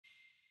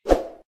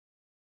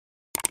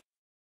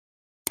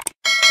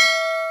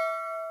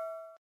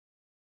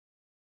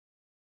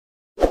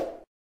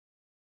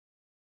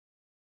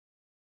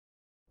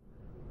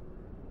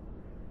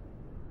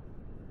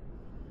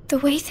The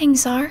way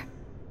things are,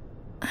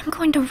 I'm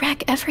going to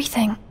wreck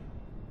everything.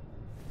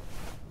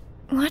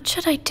 What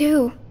should I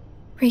do,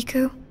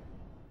 Riku?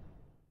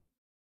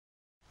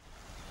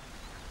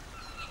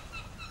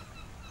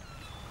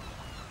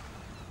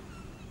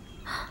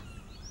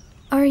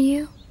 Are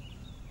you?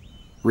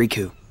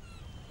 Riku.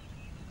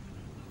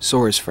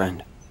 Sora's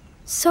friend.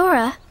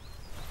 Sora?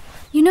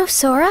 You know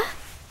Sora?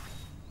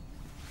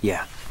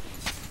 Yeah.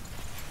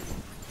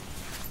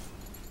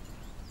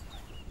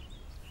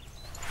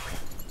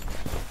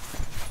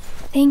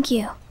 Thank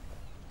you.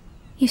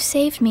 You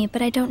saved me,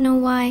 but I don't know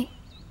why.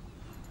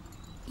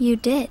 You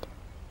did.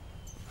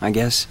 I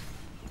guess.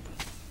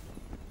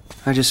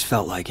 I just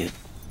felt like it.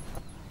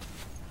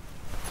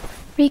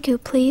 Riku,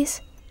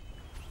 please.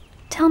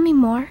 Tell me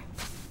more.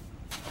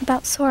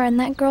 About Sora and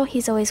that girl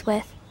he's always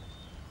with.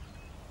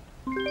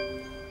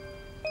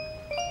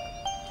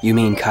 You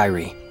mean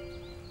Kairi?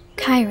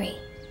 Kairi.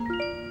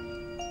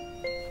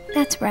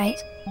 That's right.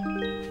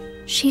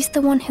 She's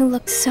the one who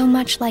looks so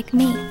much like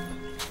me.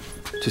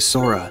 To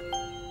Sora,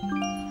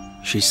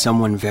 she's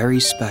someone very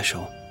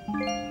special.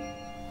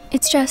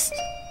 It's just,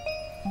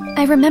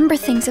 I remember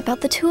things about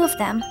the two of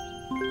them.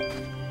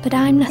 But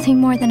I'm nothing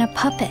more than a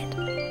puppet.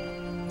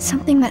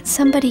 Something that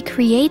somebody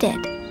created.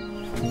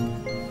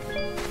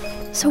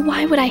 So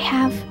why would I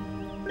have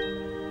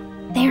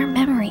their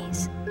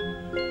memories?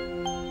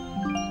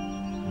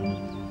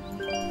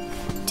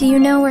 Do you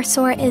know where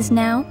Sora is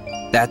now?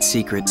 That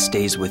secret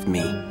stays with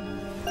me.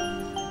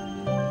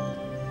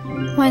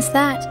 Why's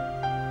that?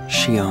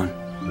 Xion.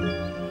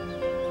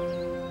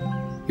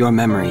 Your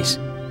memories,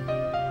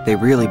 they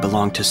really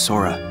belong to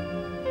Sora.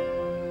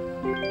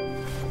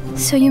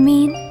 So you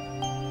mean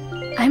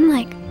I'm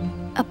like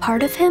a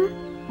part of him?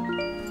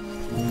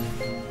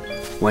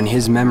 When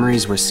his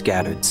memories were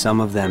scattered,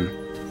 some of them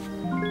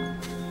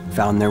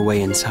found their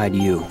way inside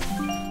you.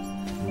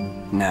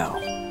 Now,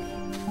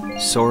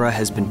 Sora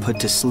has been put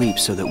to sleep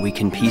so that we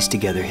can piece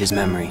together his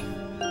memory.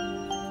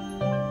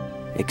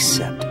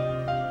 Except...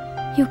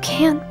 You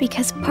can't,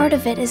 because part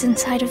of it is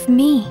inside of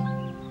me.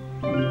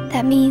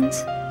 That means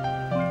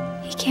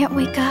he can't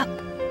wake up.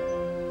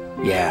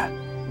 Yeah.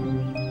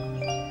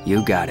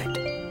 You got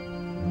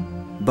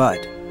it.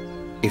 But,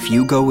 if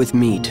you go with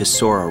me to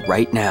Sora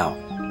right now,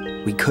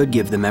 we could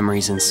give the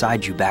memories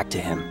inside you back to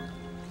him.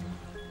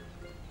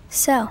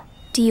 So,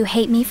 do you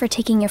hate me for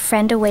taking your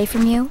friend away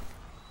from you?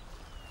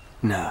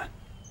 Nah.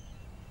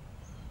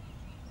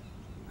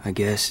 I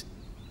guess...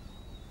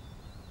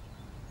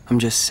 I'm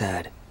just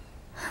sad.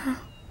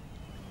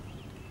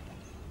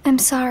 I'm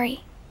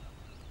sorry.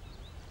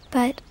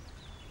 But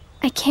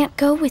I can't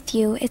go with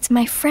you. It's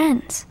my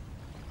friends.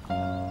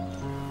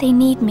 They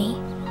need me.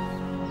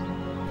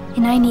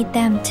 And I need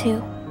them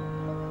too.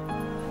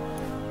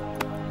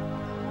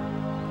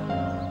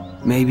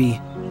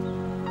 Maybe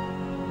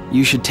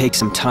you should take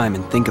some time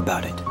and think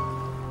about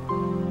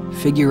it.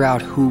 Figure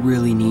out who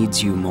really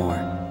needs you more.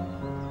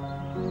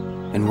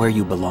 And where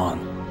you belong.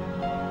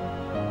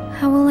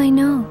 How will I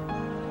know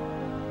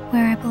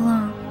where I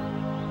belong?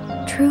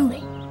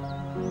 Truly.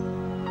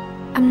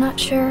 I'm not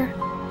sure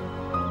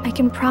I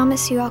can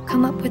promise you I'll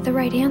come up with the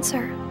right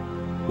answer.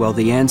 Well,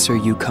 the answer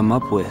you come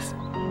up with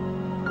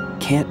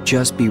can't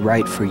just be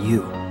right for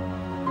you.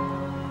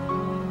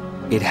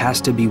 It has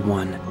to be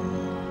one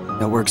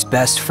that works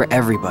best for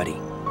everybody.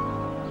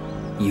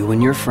 You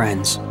and your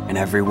friends and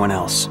everyone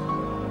else.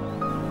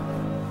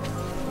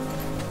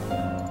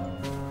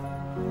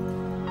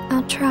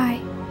 I'll try.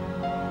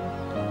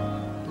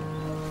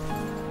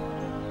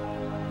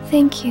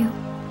 Thank you,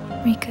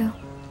 Riku.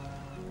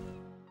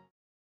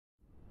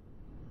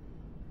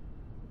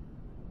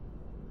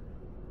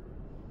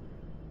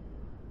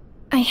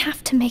 I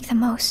have to make the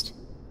most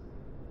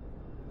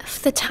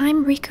of the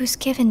time Riku's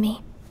given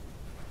me.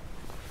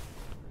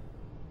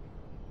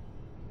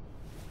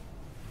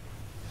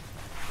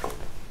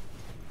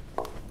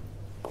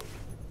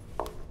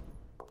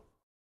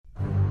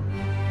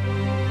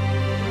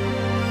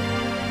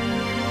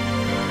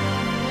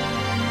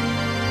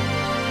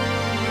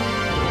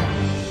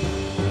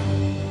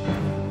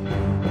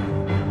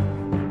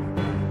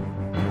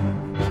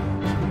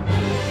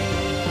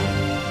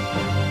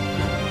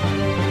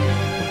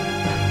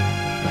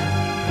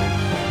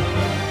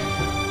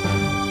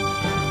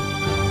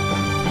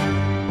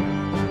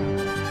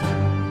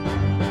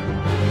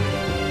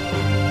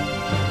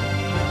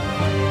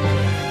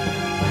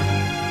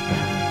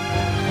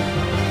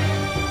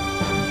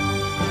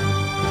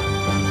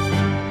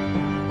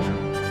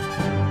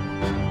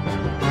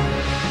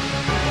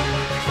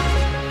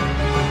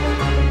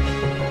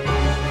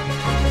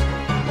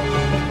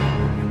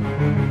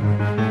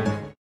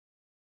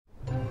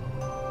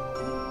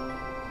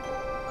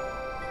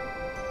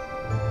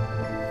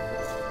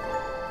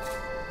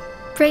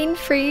 Brain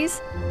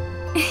freeze.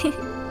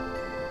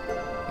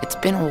 It's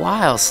been a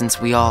while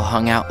since we all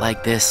hung out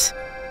like this,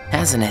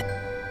 hasn't it?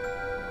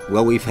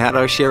 Well, we've had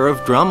our share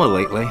of drama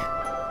lately.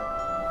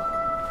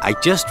 I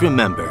just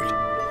remembered.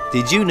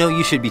 Did you know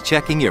you should be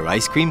checking your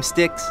ice cream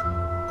sticks?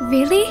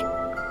 Really?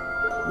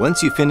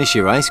 Once you finish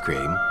your ice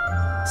cream,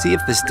 see if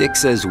the stick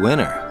says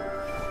winner.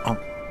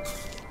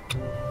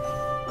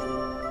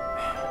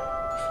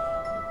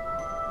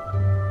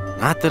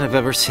 Not that I've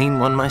ever seen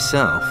one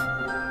myself.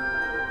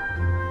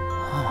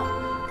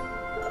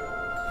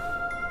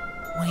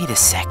 Wait a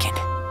second.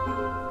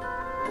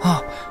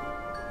 Oh,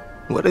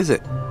 What is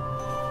it?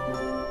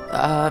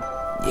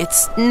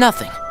 it's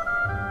nothing.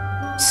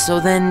 So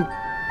then,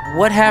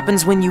 what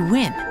happens when you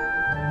win?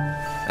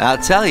 I'll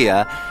tell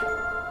ya.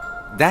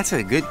 That's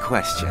a good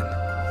question.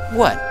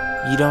 What?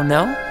 You don't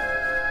know?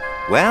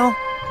 Well,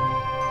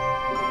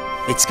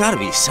 it's gotta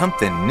be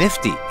something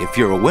nifty if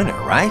you're a winner,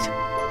 right?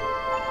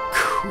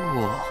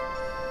 Cool.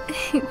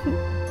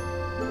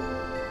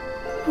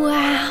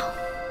 Wow.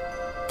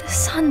 The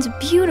sun's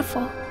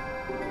beautiful.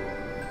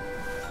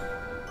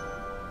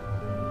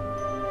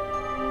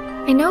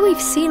 I know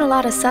we've seen a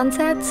lot of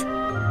sunsets,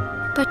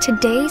 but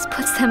today's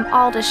puts them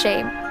all to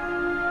shame.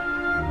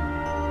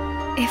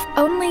 If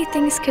only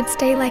things could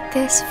stay like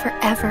this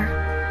forever.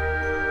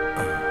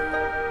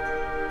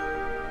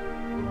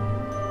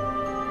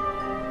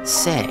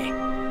 Say,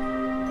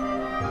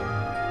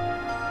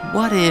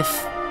 what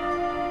if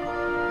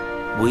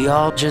we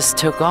all just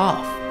took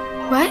off?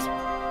 What?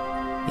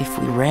 If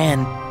we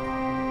ran,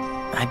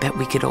 I bet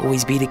we could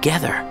always be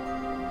together.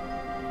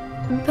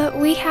 But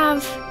we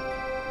have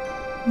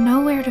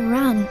nowhere to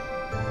run.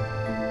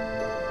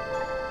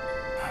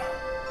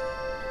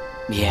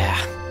 Yeah.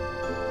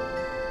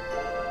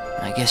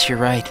 I guess you're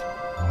right.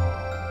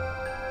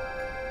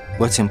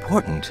 What's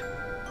important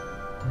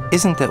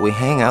isn't that we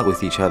hang out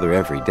with each other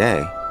every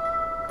day.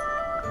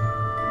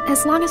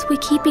 As long as we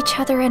keep each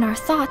other in our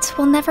thoughts,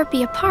 we'll never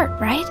be apart,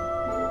 right?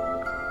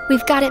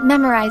 We've got it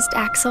memorized,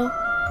 Axel.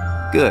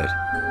 Good.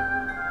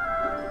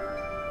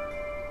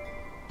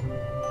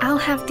 I'll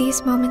have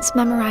these moments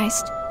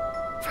memorized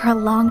for a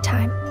long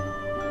time.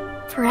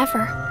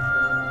 Forever.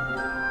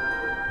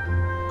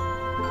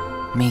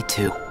 Me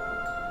too.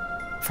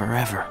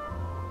 Forever.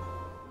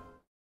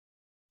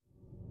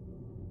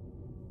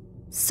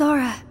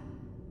 Sora.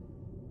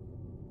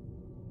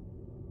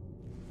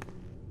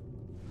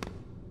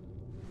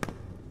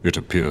 It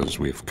appears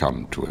we've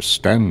come to a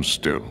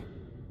standstill.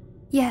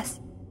 Yes.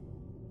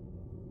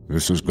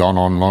 This has gone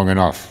on long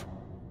enough.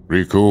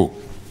 Riku,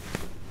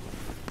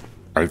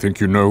 I think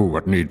you know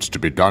what needs to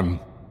be done.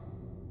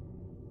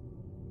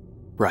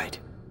 Right.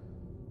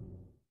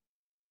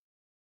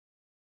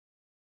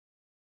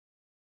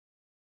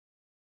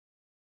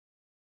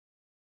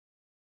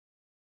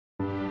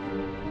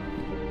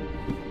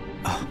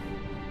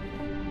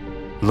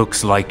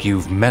 Looks like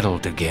you've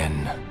meddled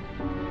again.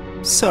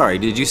 Sorry,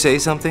 did you say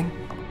something?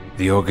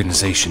 The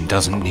organization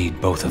doesn't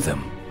need both of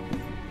them.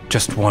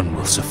 Just one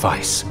will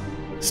suffice.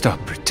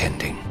 Stop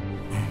pretending.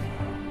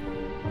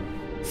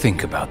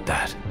 Think about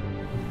that.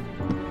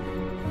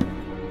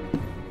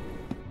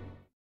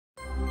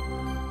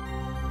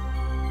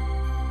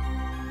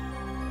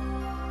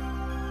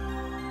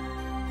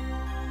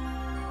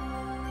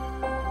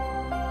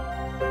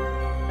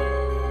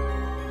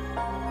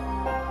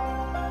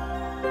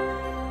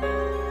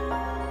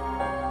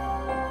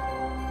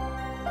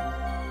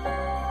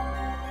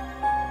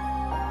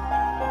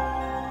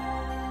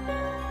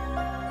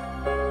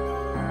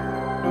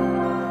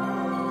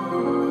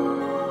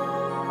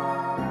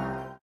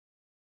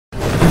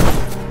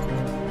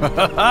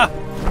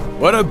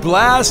 What a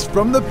blast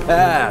from the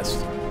past!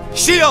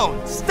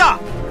 Xion,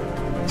 stop!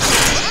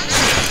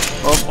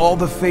 Of all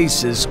the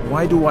faces,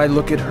 why do I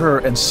look at her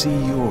and see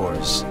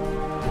yours?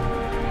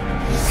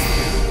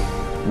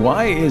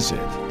 Why is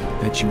it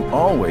that you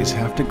always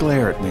have to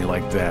glare at me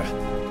like that?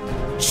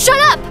 Shut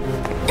up!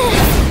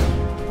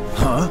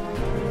 Huh?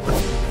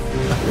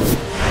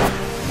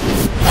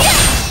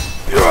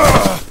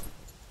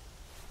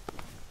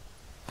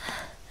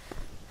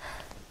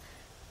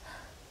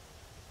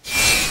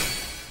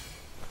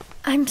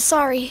 I'm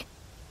sorry,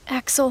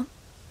 Axel.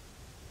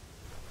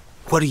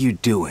 What are you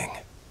doing?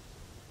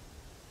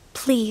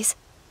 Please,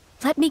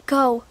 let me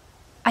go.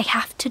 I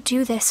have to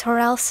do this or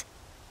else...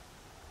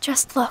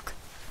 Just look.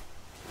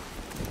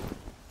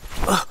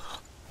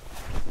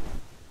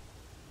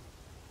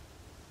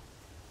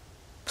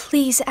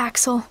 Please,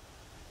 Axel.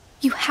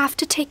 You have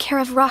to take care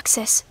of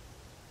Roxas.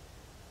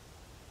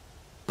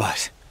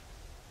 But...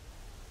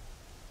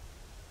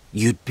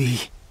 you'd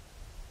be...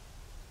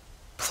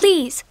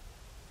 Please!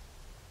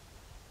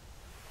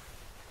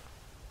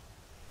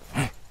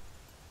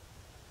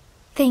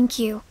 Thank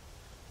you,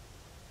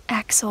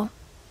 Axel.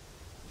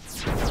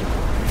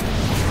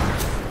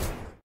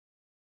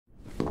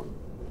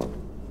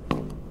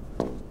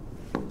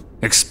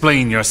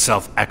 Explain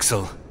yourself,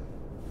 Axel.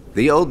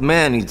 The old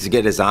man needs to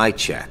get his eye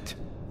checked.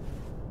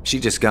 She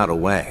just got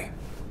away.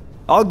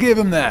 I'll give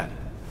him that.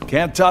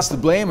 Can't toss the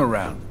blame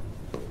around.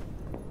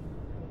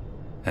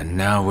 And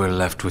now we're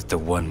left with the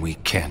one we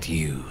can't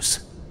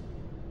use.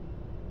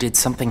 Did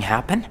something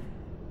happen?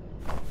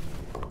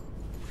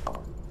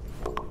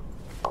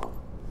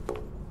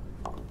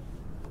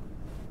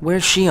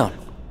 Where's Xion?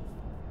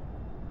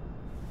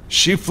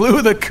 She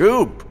flew the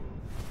coop.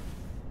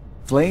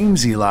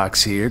 Flamesy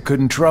Locks here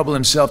couldn't trouble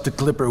himself to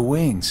clip her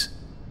wings.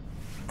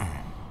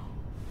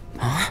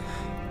 Huh?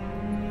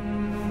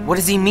 What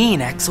does he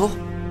mean, Axel?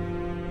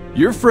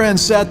 Your friend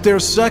sat there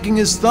sucking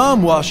his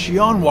thumb while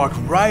Xion walked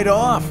right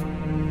off.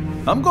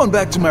 I'm going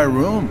back to my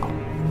room.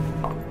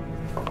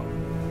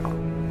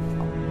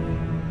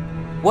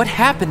 What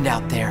happened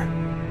out there?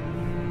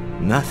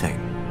 Nothing.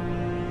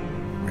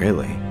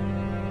 Really.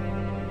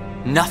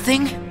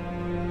 Nothing?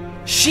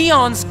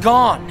 Xion's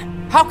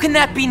gone. How can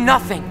that be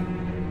nothing?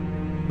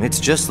 It's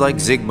just like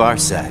Xigbar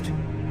said.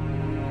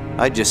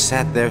 I just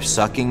sat there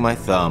sucking my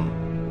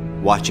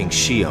thumb, watching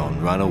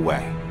Xion run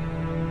away.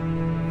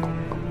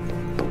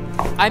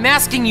 I'm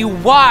asking you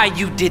why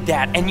you did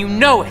that, and you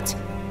know it!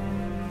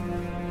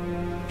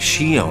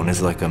 Xion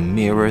is like a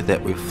mirror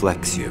that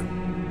reflects you.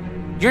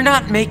 You're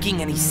not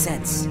making any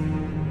sense.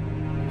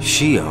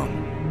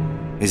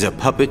 Xion is a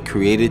puppet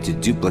created to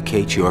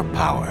duplicate your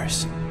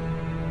powers.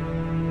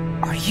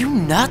 Are you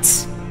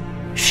nuts?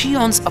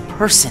 Xion's a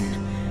person,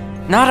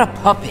 not a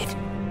puppet.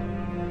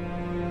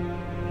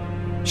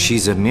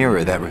 She's a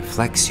mirror that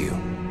reflects you.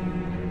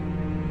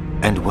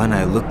 And when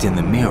I looked in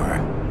the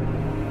mirror,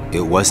 it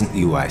wasn't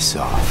you I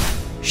saw.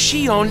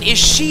 Xion is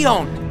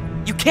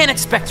Xion! You can't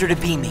expect her to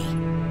be me.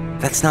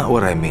 That's not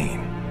what I mean.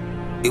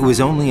 It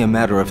was only a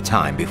matter of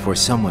time before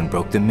someone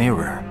broke the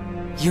mirror.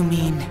 You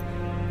mean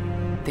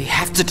they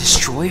have to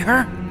destroy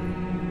her?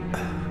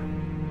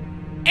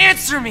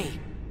 Answer me!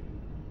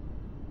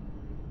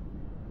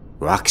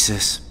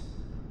 Roxas,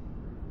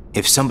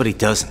 if somebody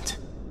doesn't,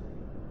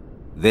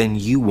 then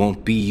you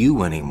won't be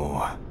you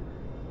anymore.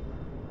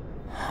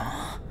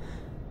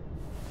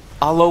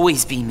 I'll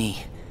always be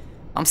me.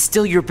 I'm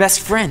still your best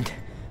friend.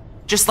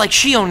 Just like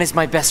Xion is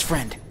my best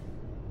friend.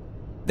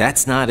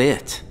 That's not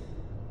it.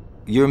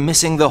 You're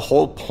missing the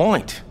whole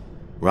point,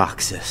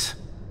 Roxas.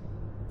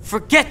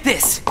 Forget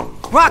this!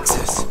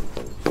 Roxas!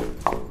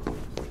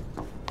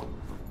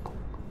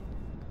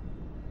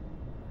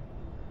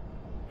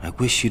 I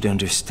wish you'd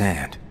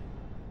understand,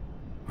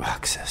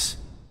 Roxas.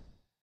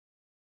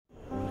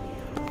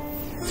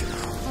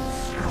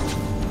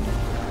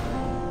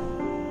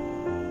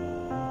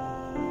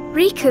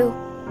 Riku.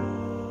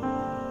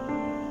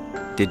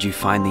 Did you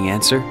find the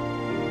answer?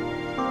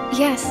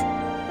 Yes,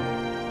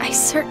 I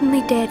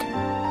certainly did.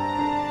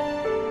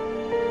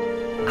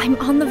 I'm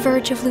on the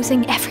verge of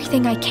losing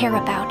everything I care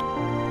about.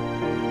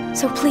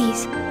 So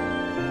please,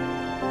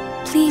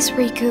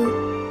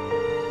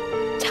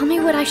 Riku, tell me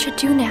what I should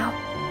do now.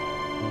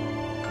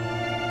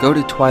 Go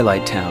to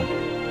Twilight Town.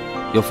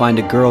 You'll find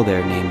a girl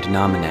there named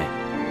Namine.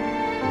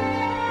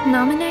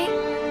 Namine?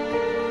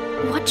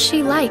 What's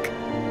she like?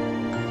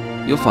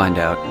 You'll find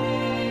out.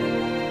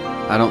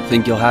 I don't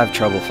think you'll have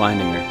trouble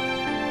finding her.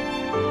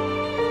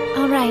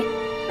 All right.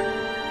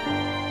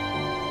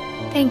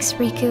 Thanks,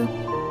 Riku.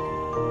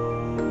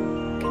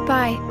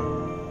 Goodbye.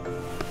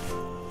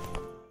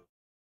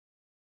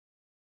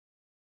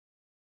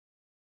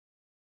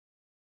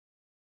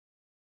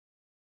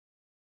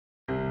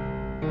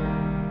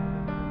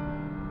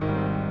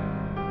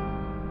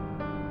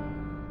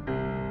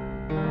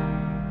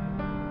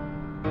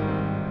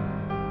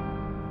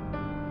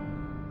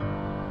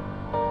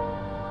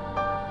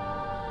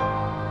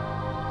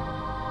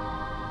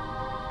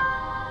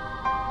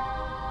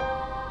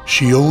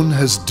 Xion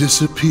has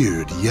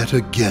disappeared yet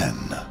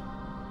again.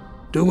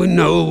 Do we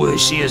know where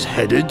she is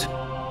headed?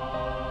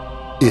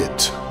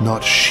 It,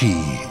 not she,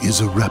 is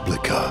a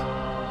replica.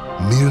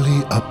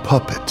 Merely a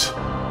puppet.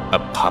 A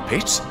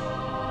puppet?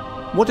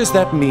 What does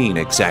that mean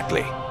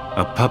exactly?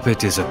 A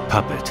puppet is a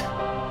puppet.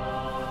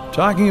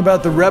 Talking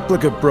about the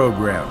replica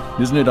program,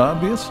 isn't it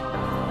obvious?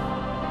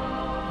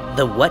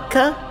 The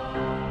what-ca?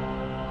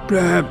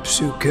 Perhaps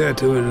you care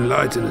to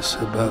enlighten us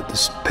about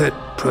this pet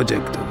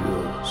project of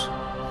yours.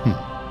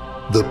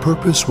 The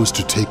purpose was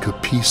to take a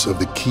piece of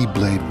the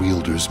Keyblade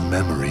wielder's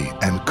memory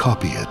and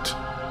copy it,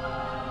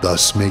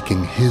 thus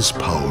making his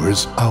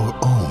powers our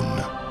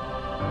own.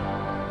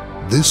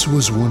 This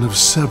was one of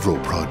several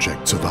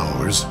projects of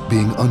ours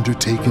being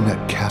undertaken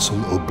at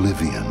Castle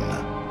Oblivion.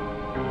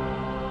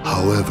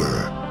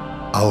 However,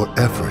 our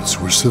efforts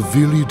were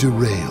severely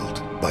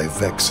derailed by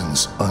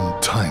Vexen's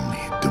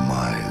untimely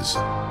demise.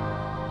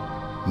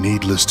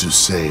 Needless to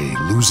say,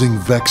 losing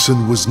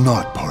Vexen was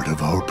not part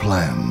of our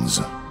plans.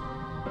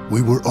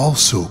 We were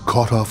also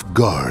caught off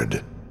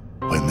guard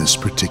when this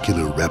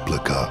particular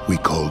replica we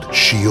called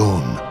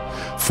Xion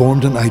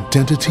formed an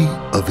identity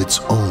of its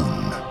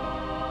own.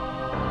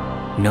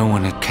 No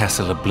one at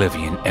Castle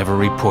Oblivion ever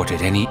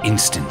reported any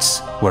instance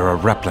where a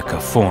replica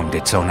formed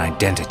its own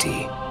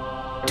identity.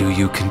 Do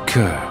you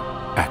concur,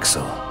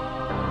 Axel?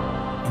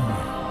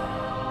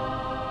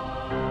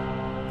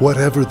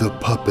 Whatever the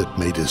puppet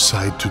may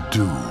decide to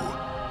do,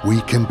 we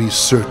can be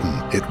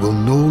certain it will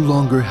no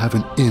longer have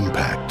an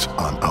impact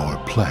on our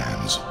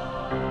plans.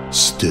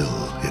 Still,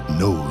 it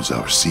knows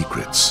our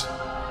secrets.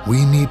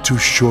 We need to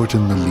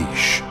shorten the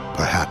leash,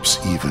 perhaps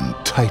even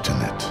tighten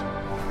it.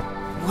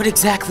 What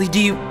exactly do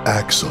you...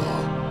 Axel,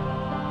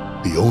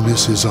 the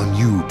onus is on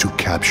you to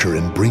capture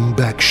and bring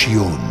back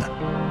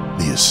Xion.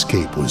 The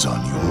escape was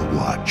on your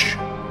watch.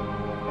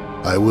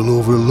 I will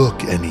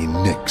overlook any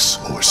nicks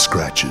or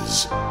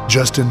scratches.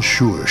 Just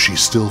ensure she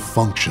still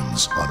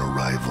functions on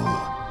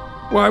arrival.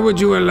 Why would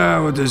you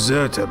allow a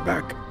deserter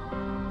back?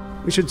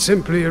 We should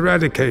simply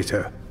eradicate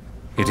her.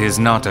 It is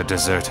not a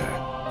deserter.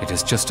 It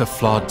is just a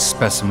flawed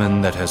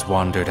specimen that has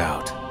wandered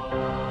out.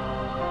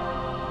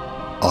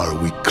 Are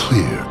we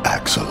clear,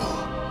 Axel?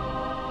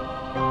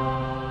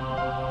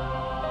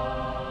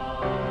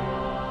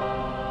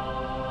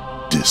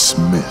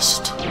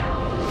 Dismissed.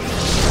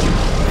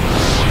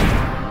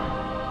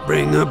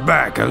 Bring her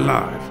back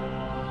alive.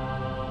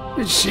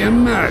 Is she a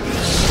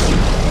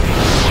madness?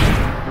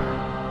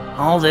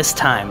 All this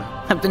time,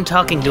 I've been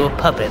talking to a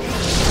puppet.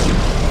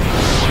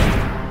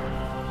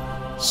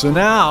 So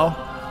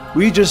now,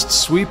 we just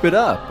sweep it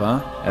up,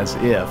 huh? As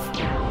if.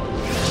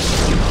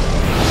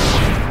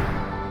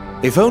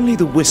 If only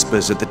the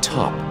whispers at the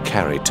top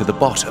carried to the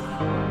bottom.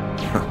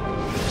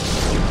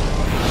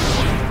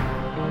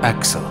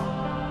 Axel,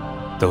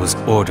 those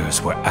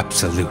orders were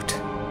absolute.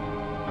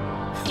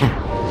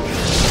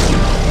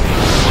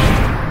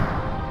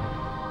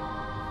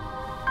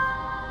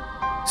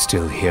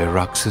 Still here,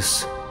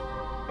 Roxas?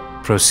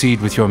 Proceed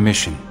with your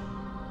mission.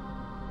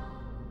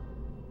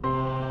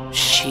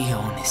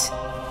 Xion is...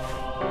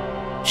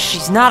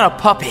 She's not a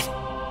puppet.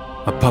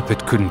 A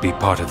puppet couldn't be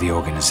part of the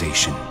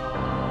organization.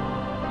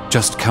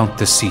 Just count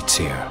the seats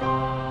here.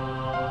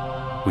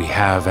 We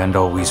have and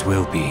always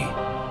will be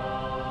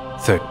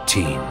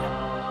 13.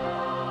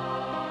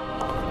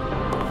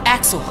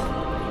 Axel!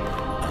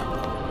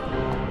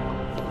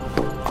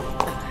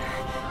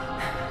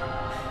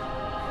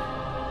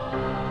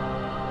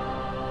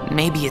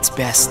 Maybe it's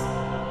best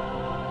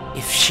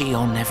if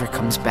Xion never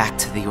comes back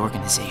to the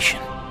organization.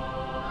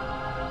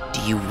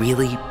 Do you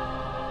really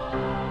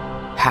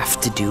have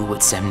to do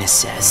what Xemnas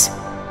says?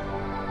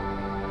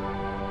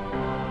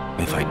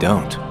 If I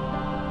don't,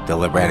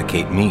 they'll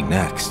eradicate me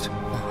next.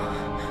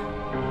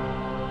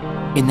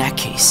 In that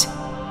case,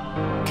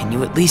 can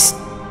you at least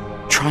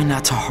try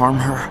not to harm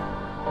her?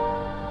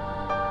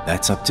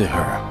 That's up to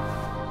her.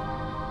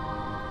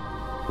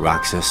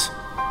 Roxas,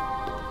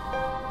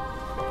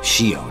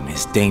 Xion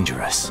is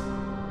dangerous.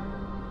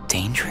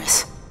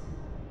 Dangerous?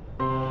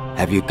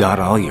 Have you got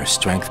all your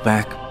strength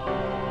back?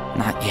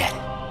 Not yet.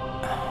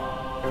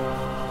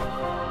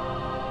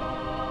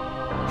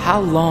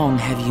 How long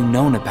have you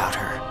known about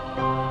her?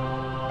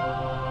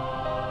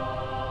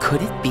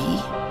 Could it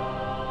be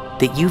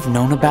that you've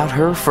known about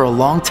her for a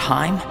long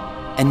time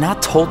and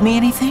not told me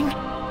anything?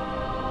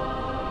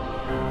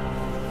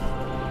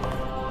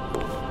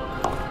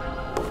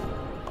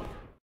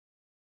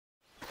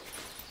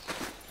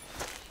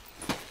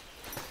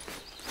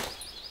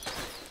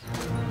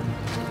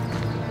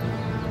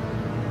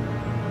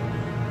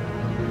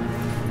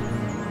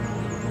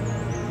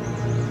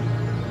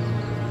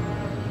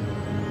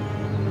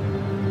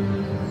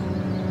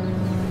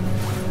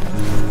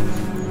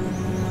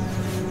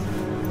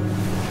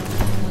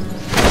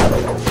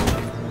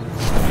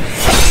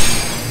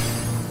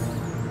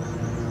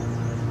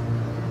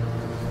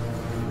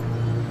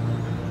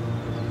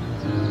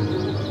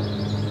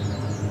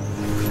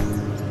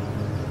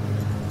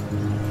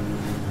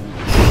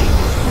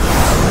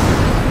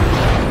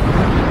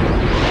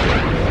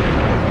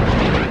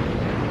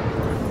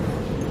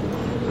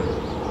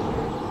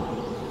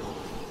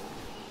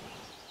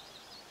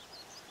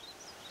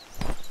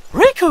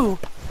 Riku!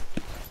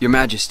 Your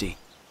Majesty.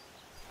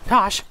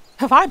 Gosh,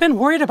 have I been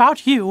worried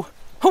about you?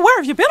 Where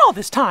have you been all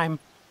this time?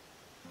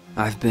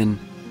 I've been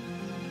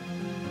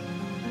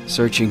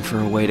searching for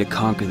a way to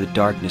conquer the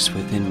darkness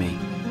within me,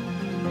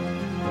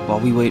 while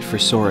we wait for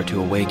Sora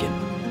to awaken.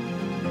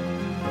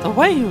 The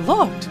way you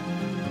looked.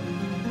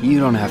 You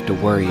don't have to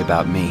worry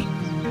about me.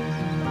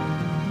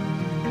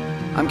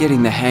 I'm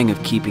getting the hang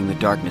of keeping the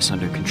darkness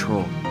under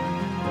control.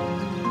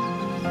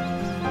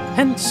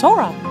 And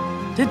Sora,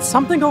 did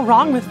something go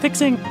wrong with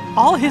fixing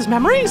all his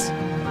memories?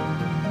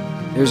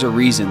 There's a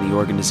reason the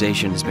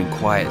organization has been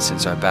quiet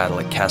since our battle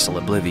at Castle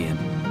Oblivion.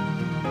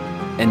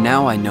 And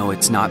now I know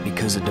it's not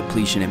because a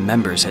depletion in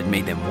members had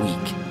made them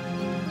weak.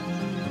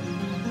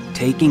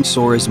 Taking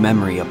Sora's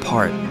memory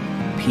apart,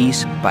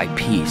 piece by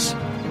piece,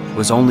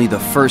 was only the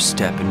first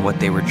step in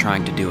what they were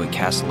trying to do at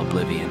Castle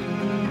Oblivion.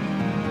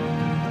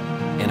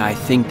 And I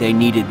think they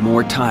needed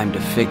more time to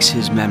fix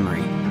his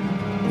memory.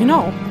 You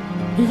know,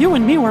 you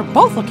and me were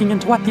both looking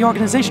into what the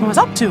organization was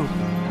up to.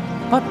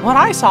 But what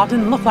I saw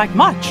didn't look like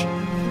much.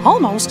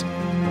 Almost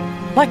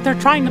like they're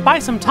trying to buy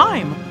some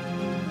time.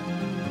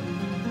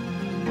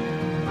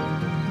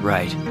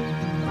 Right.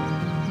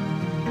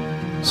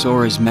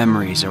 Sora's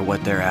memories are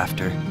what they're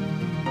after.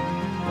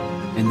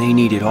 And they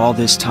needed all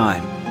this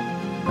time,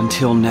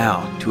 until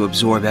now, to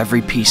absorb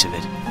every piece of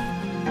it.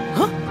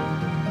 Huh?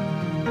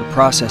 The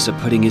process of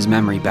putting his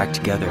memory back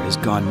together has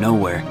gone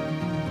nowhere.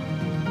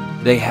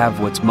 They have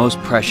what's most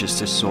precious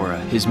to Sora,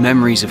 his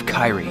memories of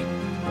Kairi.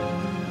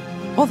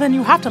 Well, then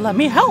you have to let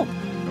me help.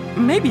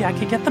 Maybe I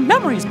could get the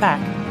memories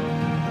back.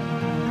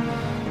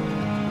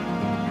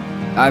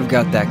 I've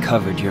got that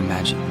covered, Your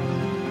Majesty.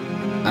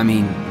 I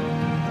mean,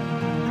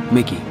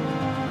 Mickey.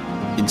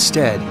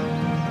 Instead,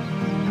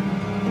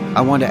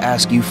 I want to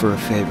ask you for a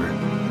favor.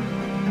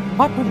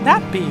 What would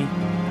that be?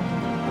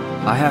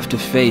 I have to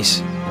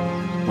face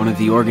one of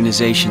the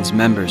organization's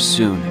members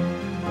soon.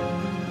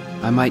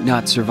 I might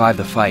not survive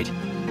the fight.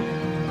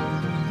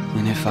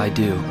 And if I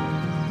do,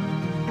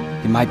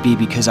 it might be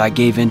because I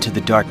gave in to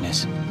the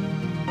darkness.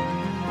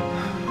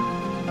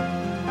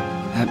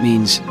 That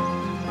means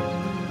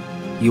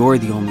you're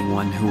the only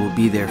one who will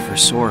be there for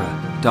Sora,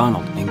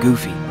 Donald, and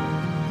Goofy.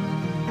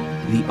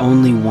 The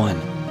only one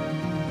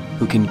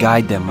who can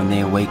guide them when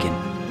they awaken.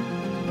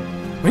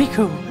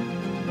 Riku!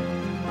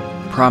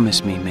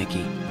 Promise me,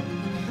 Mickey.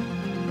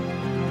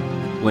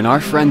 When our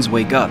friends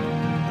wake up,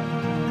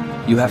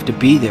 you have to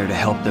be there to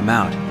help them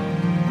out.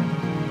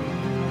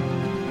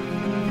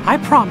 I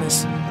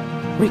promise,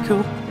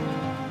 Riku.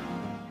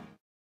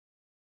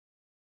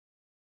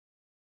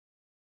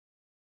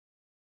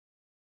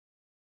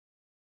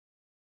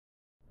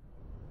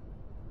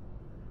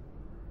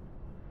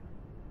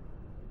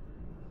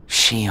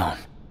 Xion.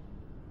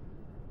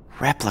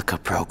 Replica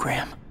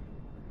program.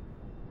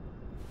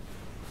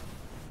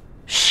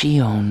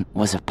 Xion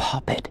was a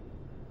puppet,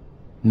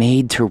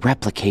 made to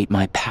replicate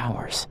my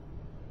powers.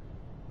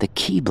 The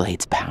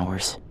Keyblade's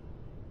powers.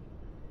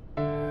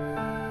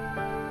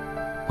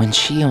 When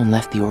Xion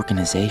left the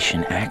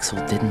organization, Axel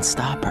didn't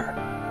stop her.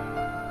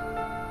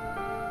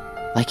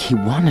 Like he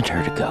wanted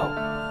her to go.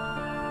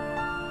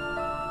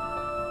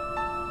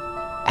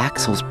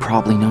 Axel's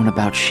probably known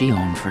about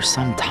Xion for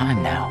some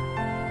time now,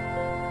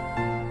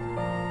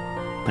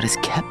 but has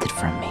kept it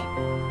from me.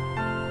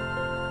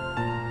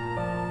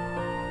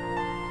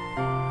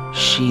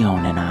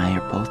 Xion and I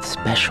are both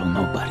special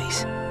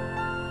nobodies.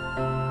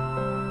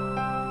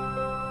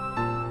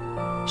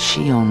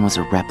 Xion was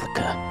a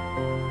replica.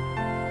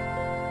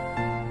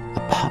 A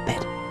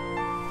puppet.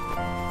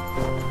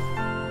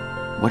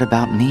 What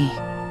about me?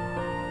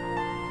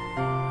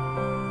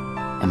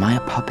 Am I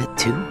a puppet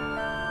too?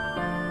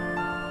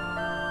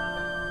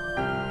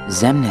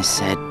 Xemnas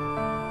said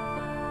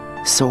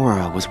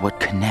Sora was what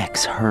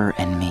connects her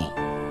and me.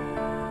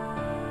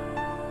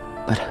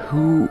 But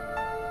who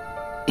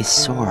is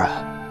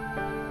Sora?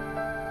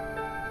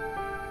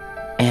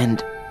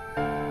 And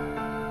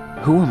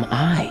who am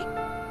I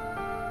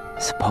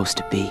supposed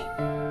to be?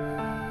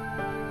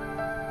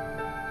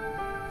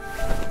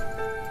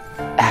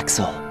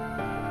 Axel.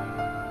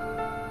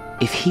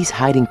 If he's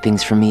hiding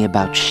things from me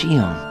about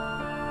Xion,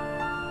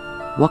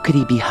 what could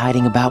he be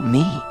hiding about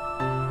me?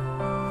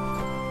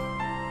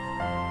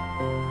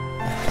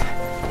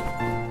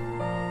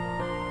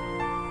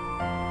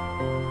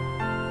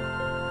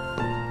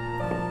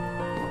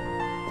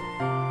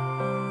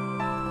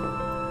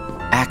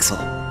 Axel.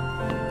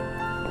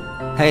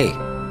 Hey,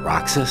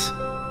 Roxas.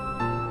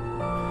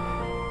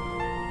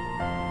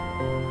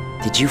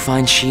 Did you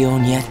find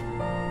Xion yet?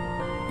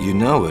 You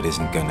know it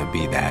isn't gonna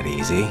be that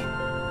easy.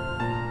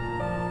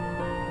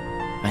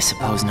 I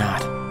suppose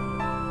not.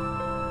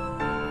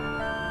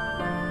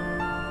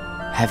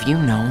 Have you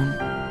known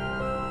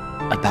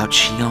about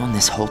Xion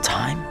this whole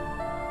time?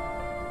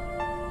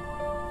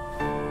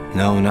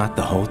 No, not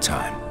the whole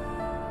time.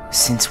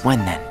 Since when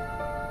then?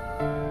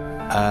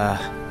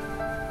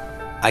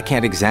 I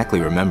can't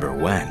exactly remember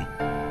when.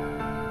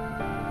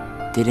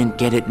 Didn't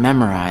get it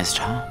memorized,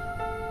 huh?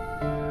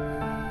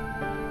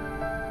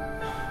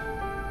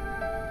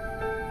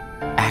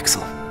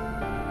 Axel.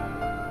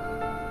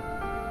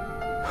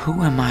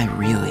 Who am I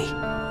really?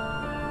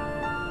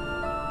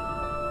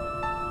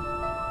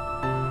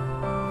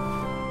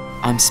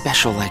 I'm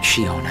special like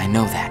Xion, I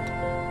know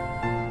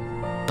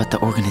that. But the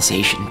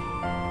organization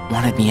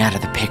wanted me out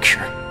of the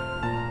picture.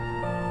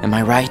 Am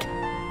I right?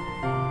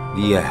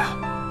 Yeah,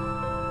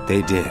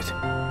 they did.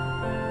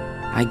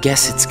 I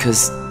guess it's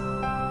 'cause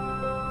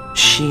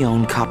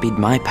Xion copied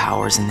my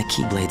powers and the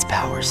Keyblade's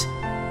powers.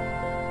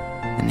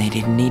 And they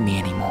didn't need me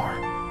anymore.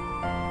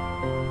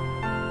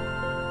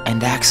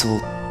 And Axel,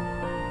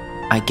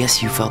 I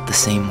guess you felt the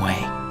same way.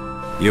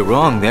 You're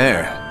wrong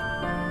there.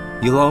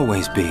 You'll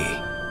always be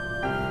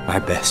my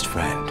best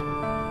friend.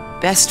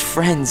 Best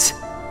friends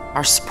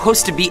are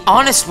supposed to be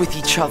honest with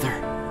each other.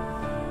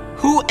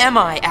 Who am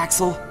I,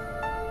 Axel?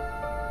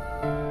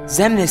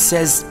 Xemnas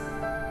says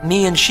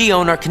me and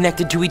Xion are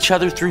connected to each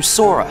other through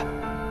Sora.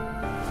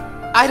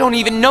 I don't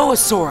even know a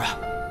Sora.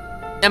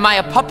 Am I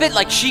a puppet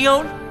like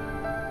Xion?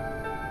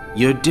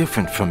 You're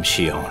different from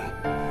Xion.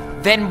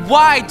 Then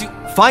why do...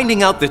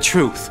 Finding out the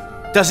truth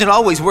doesn't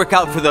always work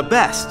out for the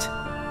best.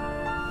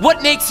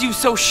 What makes you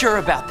so sure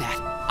about that?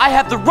 I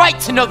have the right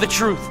to know the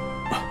truth.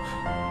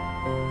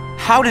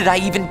 How did I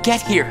even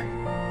get here?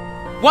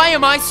 Why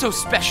am I so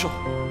special?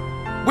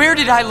 Where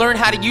did I learn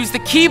how to use the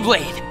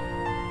Keyblade?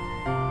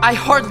 I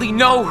hardly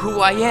know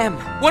who I am.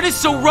 What is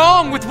so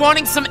wrong with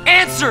wanting some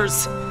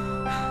answers?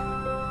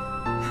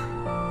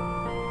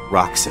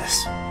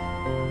 Roxas.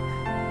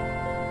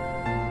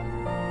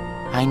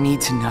 I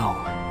need to know,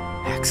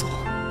 Axel.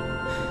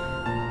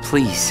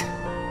 Please.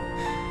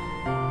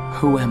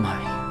 Who am I?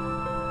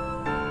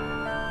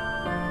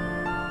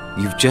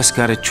 You've just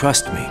gotta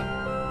trust me,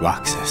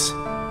 Roxas.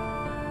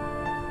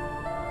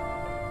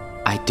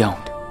 I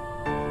don't.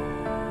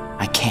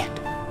 I can't.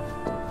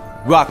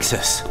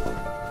 Roxas!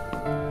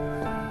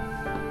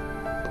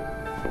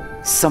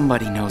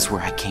 Somebody knows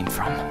where I came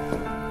from.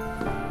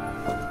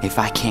 If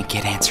I can't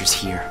get answers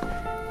here,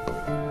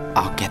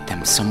 I'll get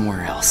them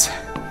somewhere else.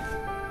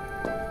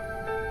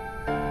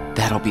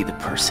 That'll be the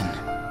person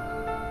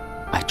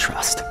I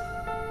trust.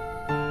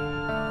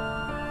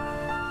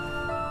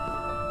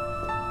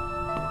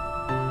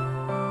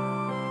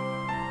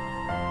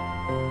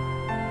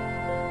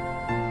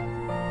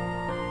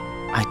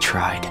 I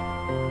tried.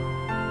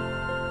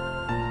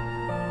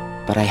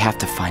 But I have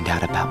to find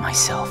out about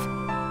myself.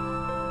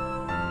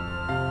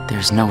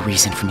 There's no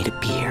reason for me to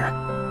be here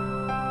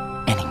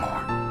anymore.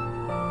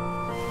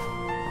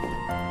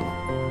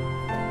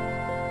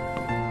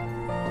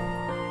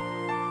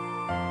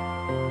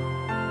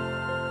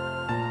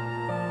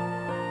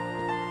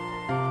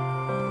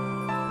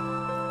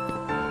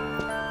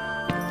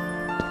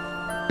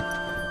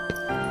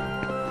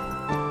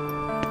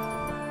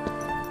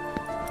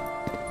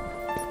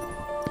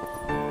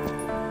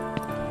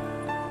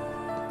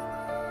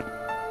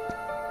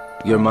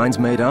 Your mind's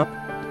made up?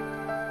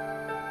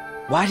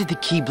 Why did the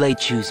Keyblade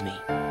choose me?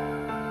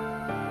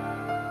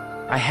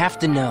 I have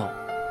to know.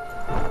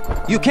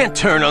 You can't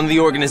turn on the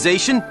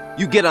organization!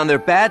 You get on their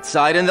bad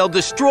side and they'll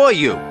destroy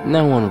you!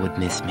 No one would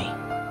miss me.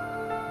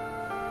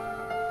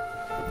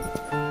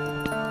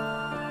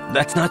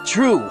 That's not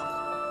true!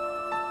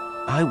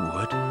 I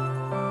would.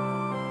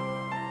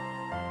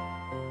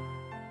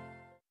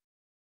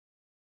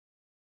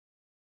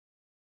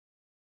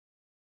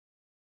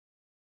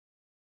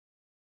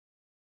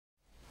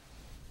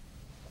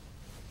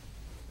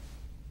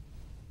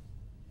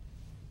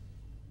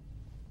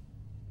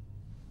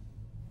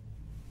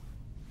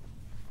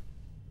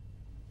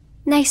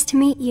 Nice to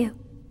meet you.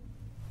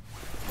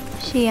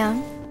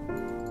 Xion.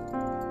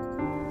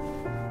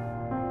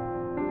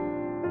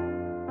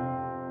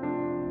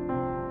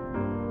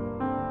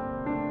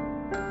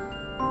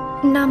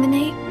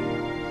 Nominate.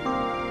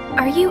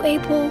 Are you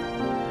able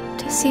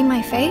to see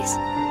my face?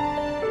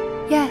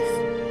 Yes.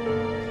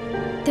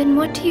 Then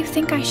what do you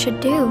think I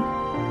should do?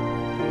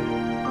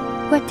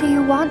 What do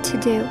you want to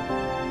do?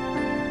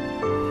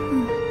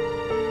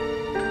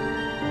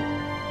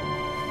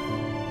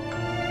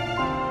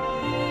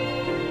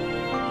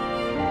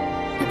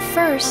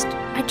 First,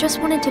 I just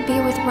wanted to be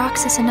with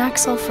Roxas and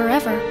Axel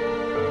forever.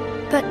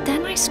 But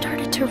then I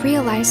started to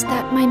realize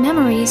that my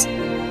memories,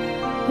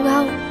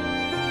 well,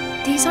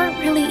 these aren't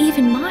really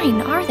even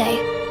mine, are they?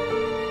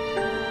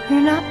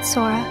 You're not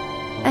Sora,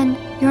 and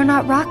you're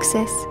not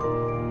Roxas.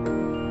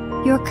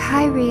 You're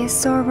Kairi as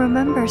Sora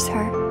remembers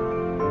her.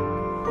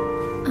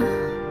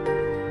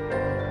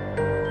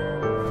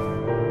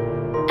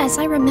 As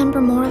I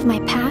remember more of my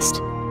past,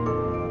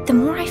 the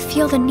more I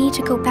feel the need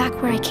to go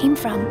back where I came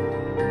from.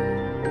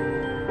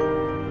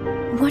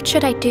 What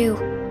should I do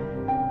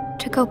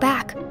to go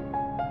back?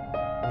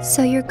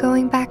 So you're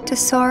going back to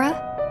Sora?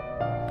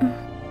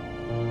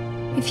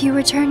 If you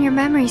return your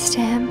memories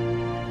to him,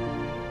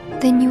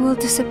 then you will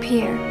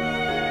disappear.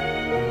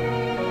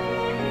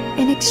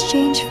 In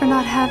exchange for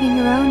not having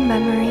your own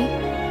memory,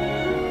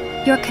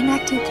 you're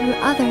connected through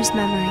others'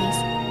 memories.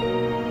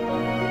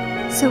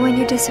 So when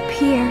you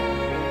disappear,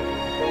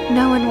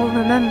 no one will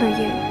remember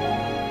you.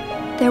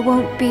 There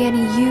won't be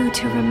any you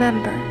to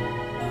remember.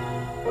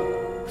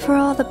 For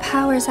all the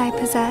powers I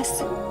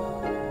possess,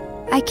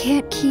 I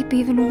can't keep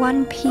even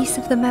one piece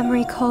of the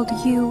memory called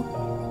you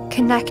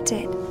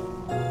connected.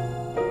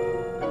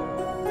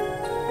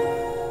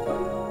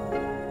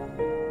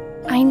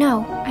 I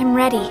know, I'm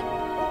ready.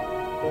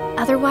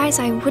 Otherwise,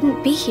 I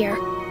wouldn't be here.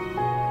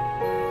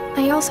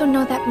 I also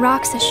know that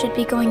Roxas should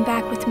be going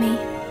back with me.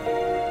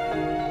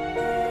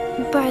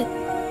 But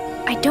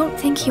I don't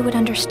think he would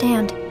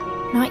understand.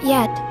 Not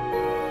yet.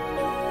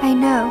 I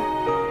know.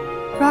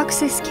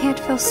 Roxas can't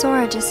feel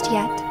Sora just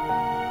yet.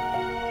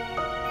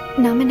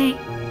 Nominate,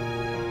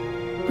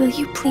 will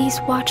you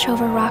please watch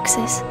over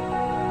Roxas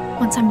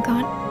once I'm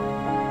gone?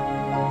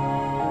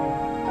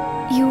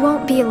 You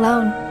won't be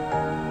alone.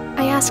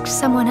 I asked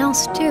someone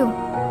else too.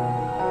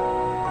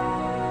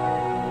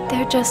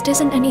 There just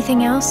isn't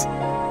anything else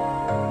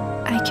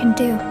I can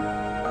do.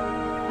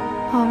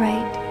 All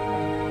right.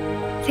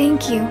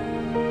 Thank you.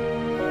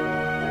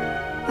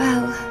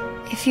 Well,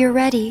 if you're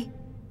ready,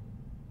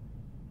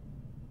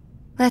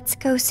 let's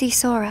go see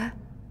Sora.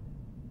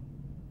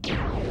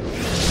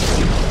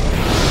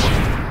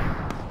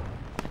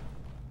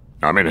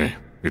 Namine,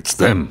 it's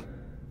them.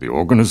 The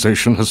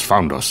organization has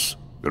found us.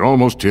 They're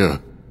almost here.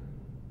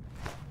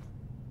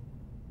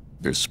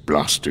 This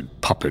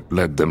blasted puppet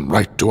led them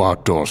right to our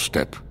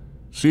doorstep.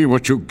 See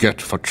what you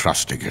get for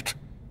trusting it.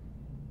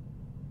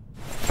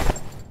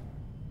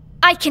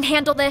 I can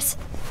handle this.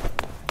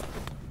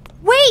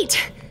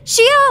 Wait!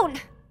 Xion!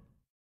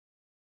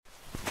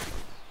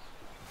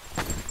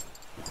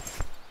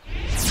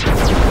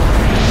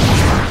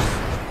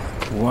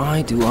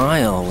 Why do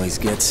I always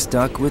get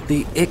stuck with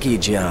the icky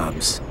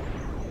jobs?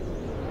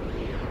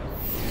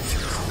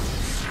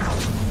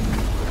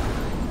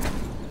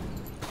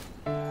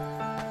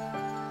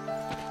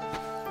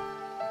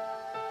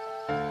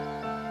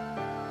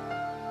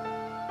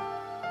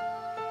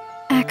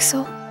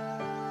 Axel?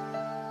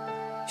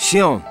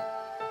 Xion,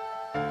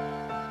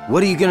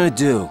 what are you gonna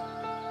do?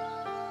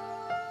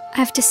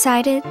 I've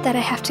decided that I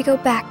have to go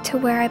back to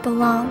where I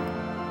belong.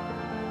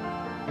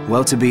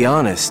 Well, to be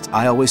honest,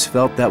 I always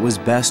felt that was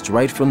best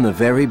right from the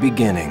very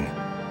beginning.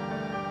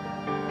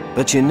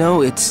 But you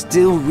know, it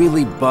still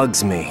really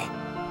bugs me.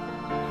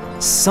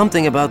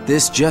 Something about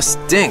this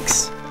just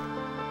stinks.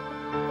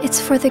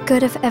 It's for the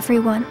good of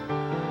everyone.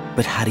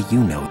 But how do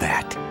you know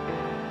that?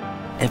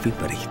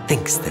 Everybody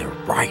thinks they're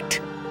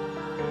right.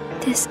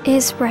 This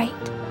is right.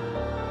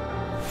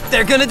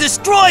 They're gonna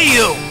destroy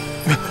you!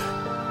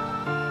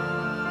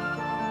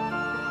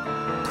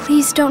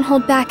 Please don't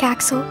hold back,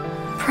 Axel.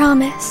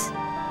 Promise.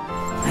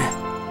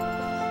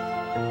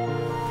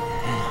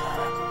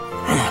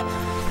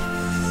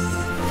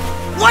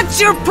 What's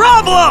your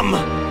problem?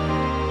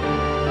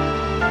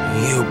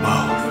 You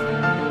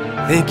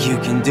both think you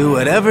can do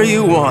whatever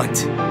you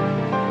want.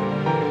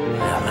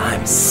 Well,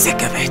 I'm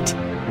sick of it.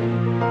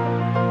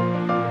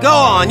 Go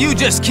on, you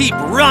just keep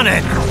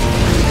running.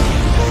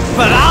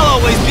 But I'll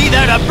always be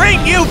there to bring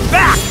you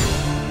back!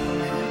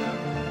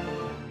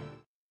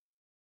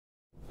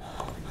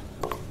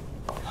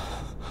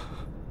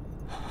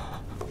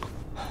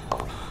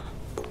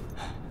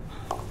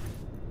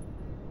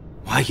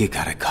 Why you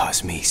gotta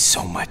cause me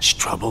so much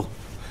trouble?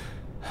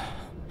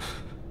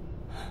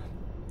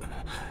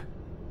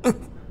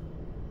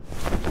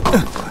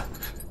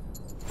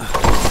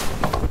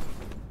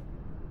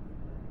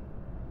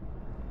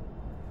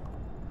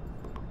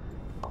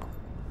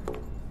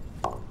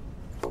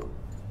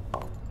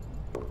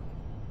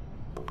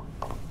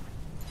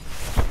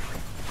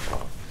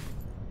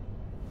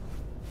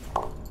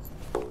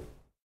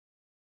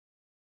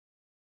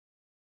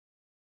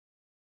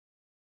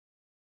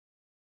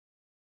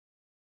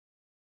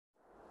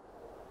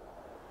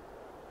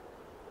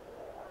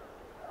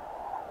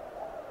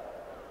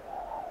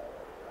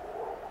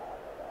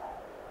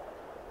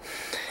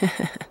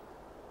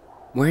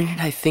 Where did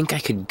I think I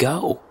could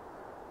go?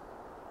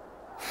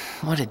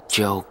 What a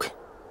joke.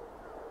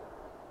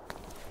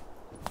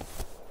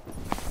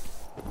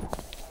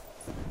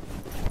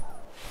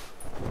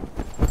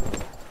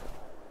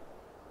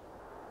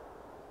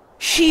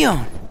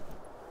 Xion!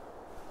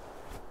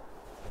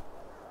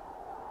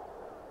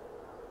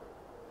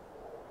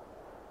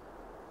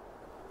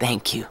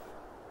 Thank you.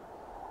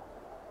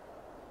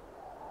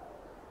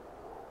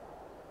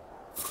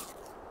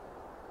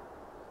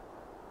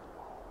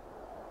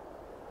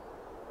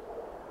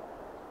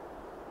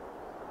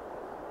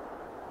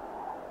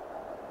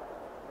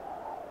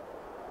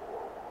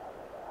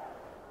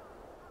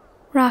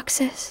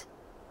 Roxas,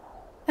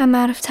 I'm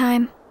out of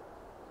time.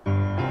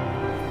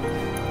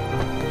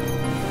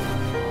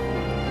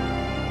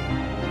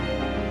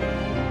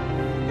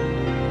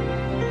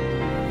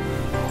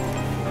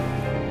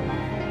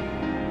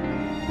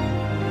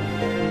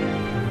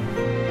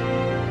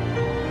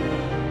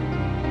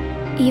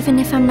 Even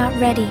if I'm not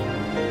ready,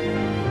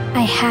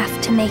 I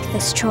have to make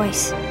this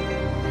choice.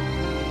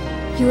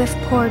 You have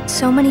poured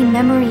so many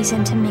memories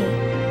into me,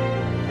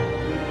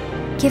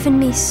 given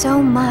me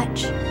so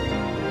much,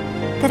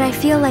 that I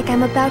feel like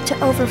I'm about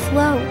to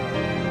overflow.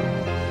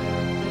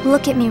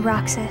 Look at me,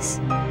 Roxas.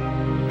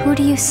 Who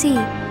do you see?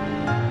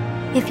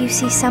 If you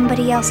see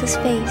somebody else's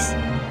face,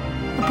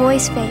 a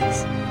boy's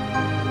face,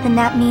 then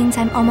that means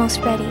I'm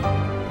almost ready.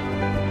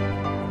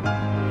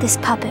 This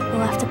puppet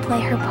will have to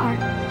play her part.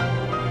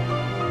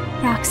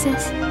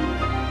 Roxas,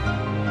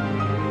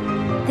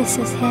 this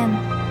is him.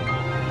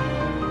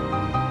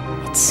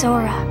 It's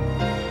Sora.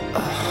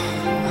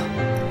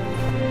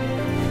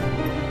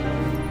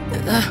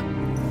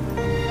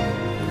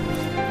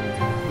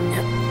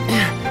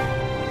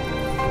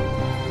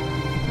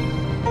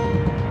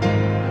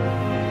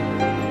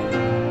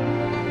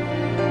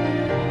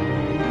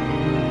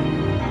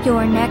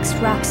 You're next,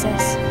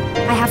 Roxas.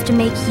 I have to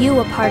make you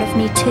a part of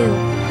me too.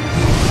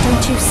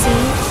 Don't you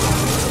see?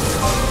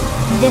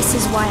 This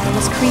is why I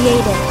was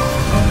created.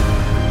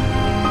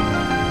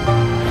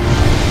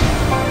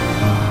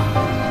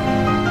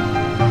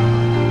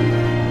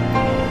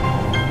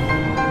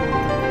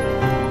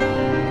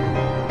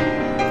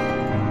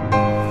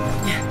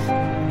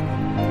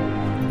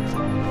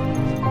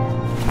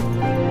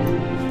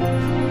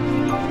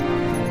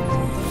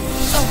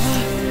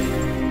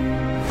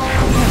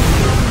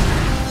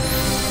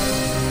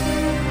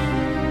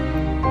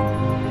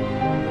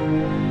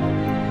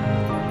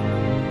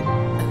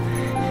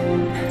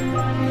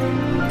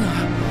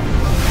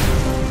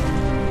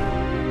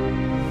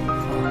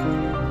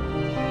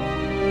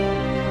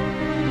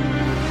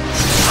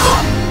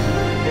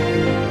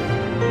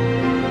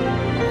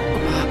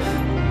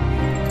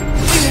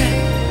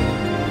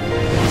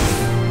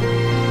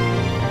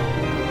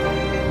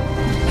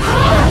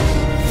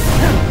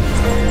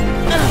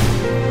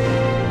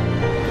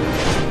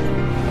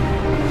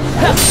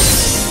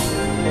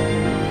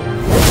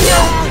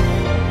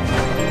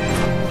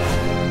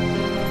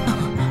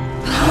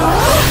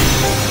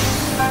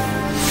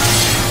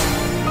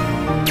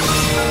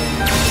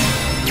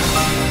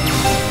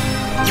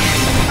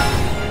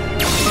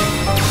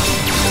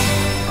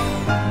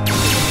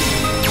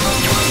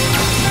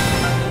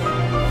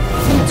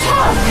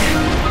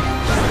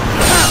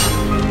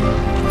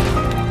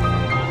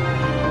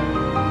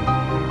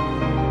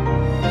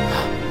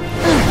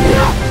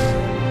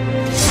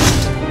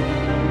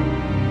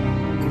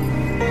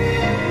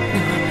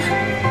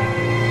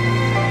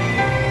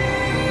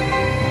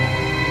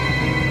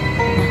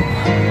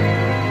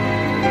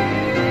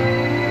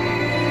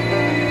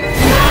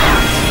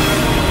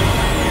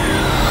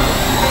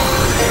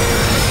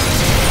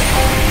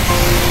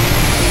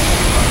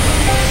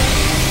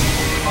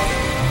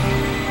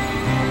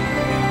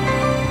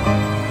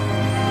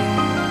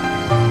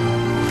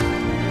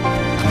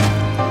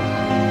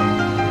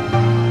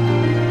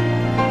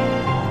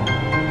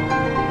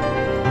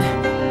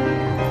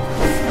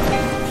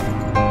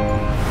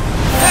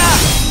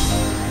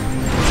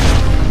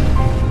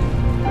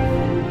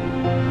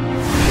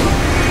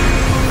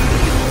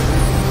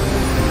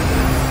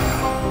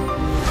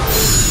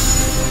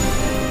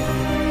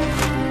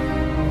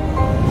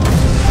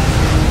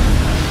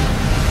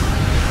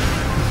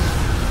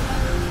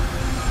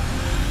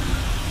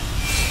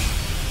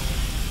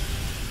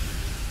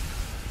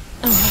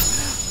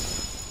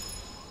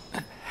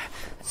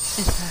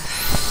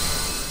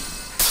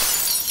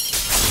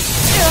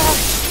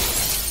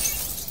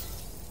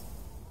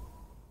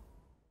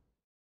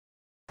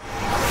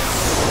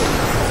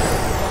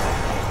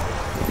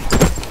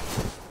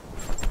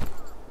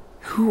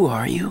 Who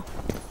are you?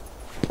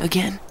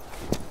 Again?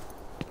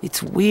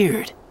 It's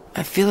weird.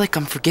 I feel like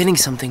I'm forgetting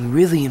something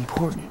really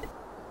important.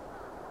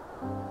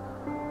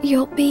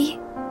 You'll be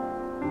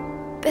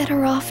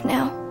better off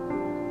now,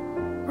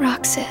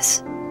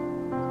 Roxas.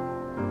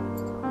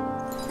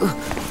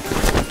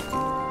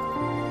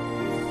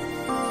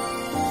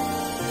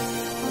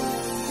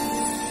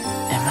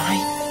 Am I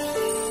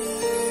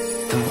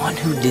the one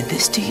who did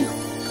this to you?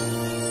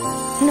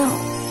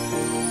 No.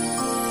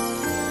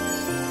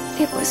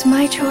 It was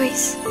my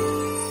choice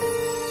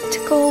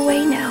to go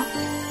away now.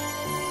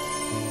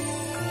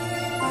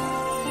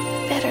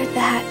 Better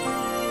that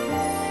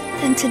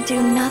than to do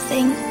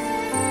nothing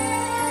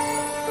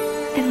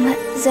and let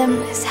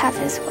Xemnas have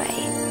his way.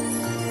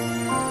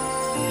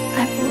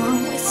 I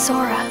belong with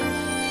Sora.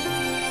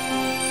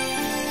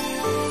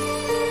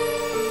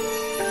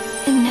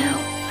 And now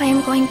I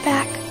am going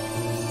back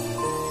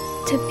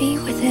to be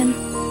with him.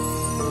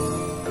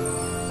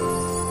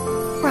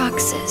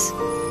 Roxas,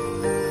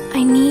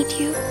 I need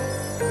you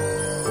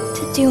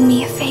to do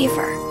me a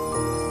favor.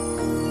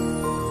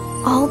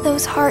 All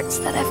those hearts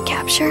that I've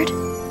captured,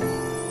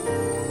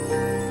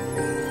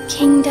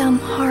 Kingdom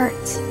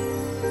Hearts,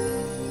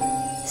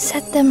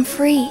 set them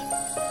free.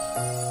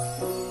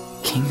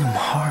 Kingdom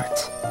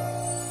Hearts?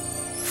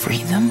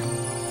 Free them?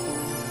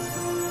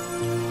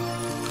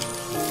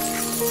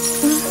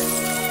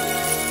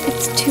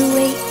 It's too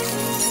late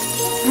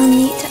for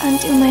me to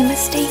undo my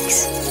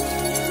mistakes.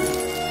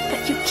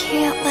 But you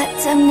can't let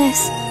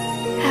Xemnas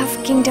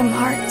have Kingdom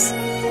Hearts.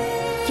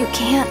 You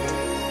can't.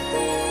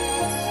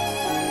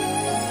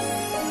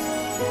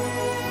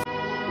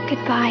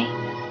 Goodbye,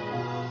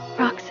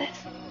 Roxas.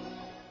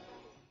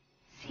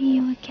 See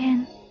you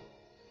again.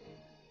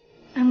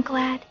 I'm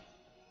glad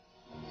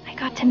I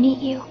got to meet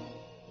you.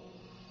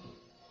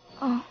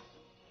 Oh.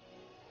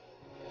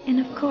 And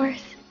of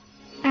course,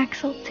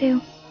 Axel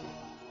too.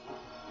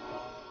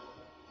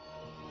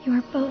 You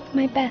are both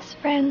my best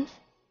friends.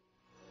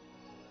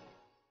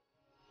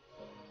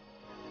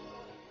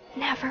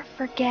 Never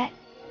forget.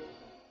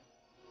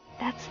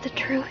 That's the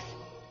truth.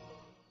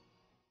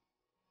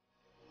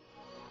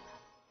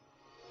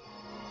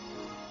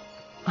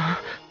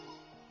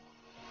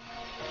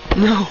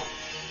 No.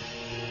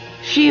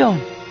 Xion!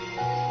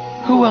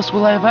 Who else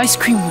will I have ice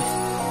cream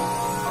with?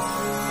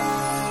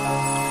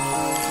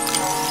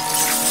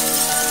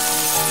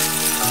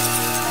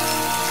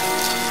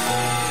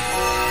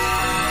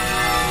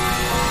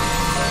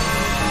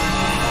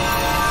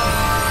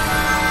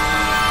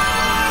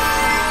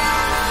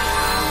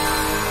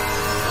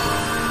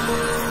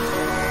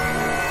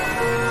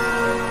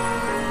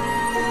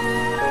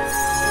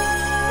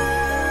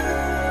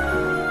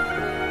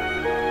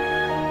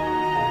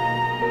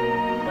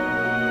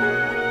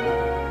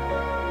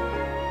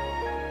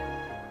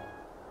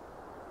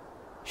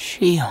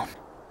 Xion.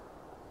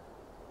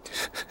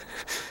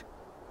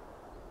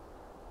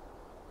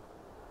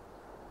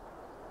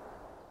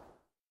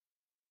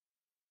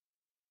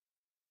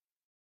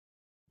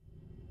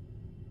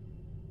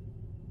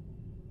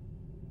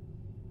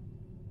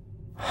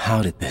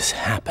 How did this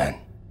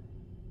happen?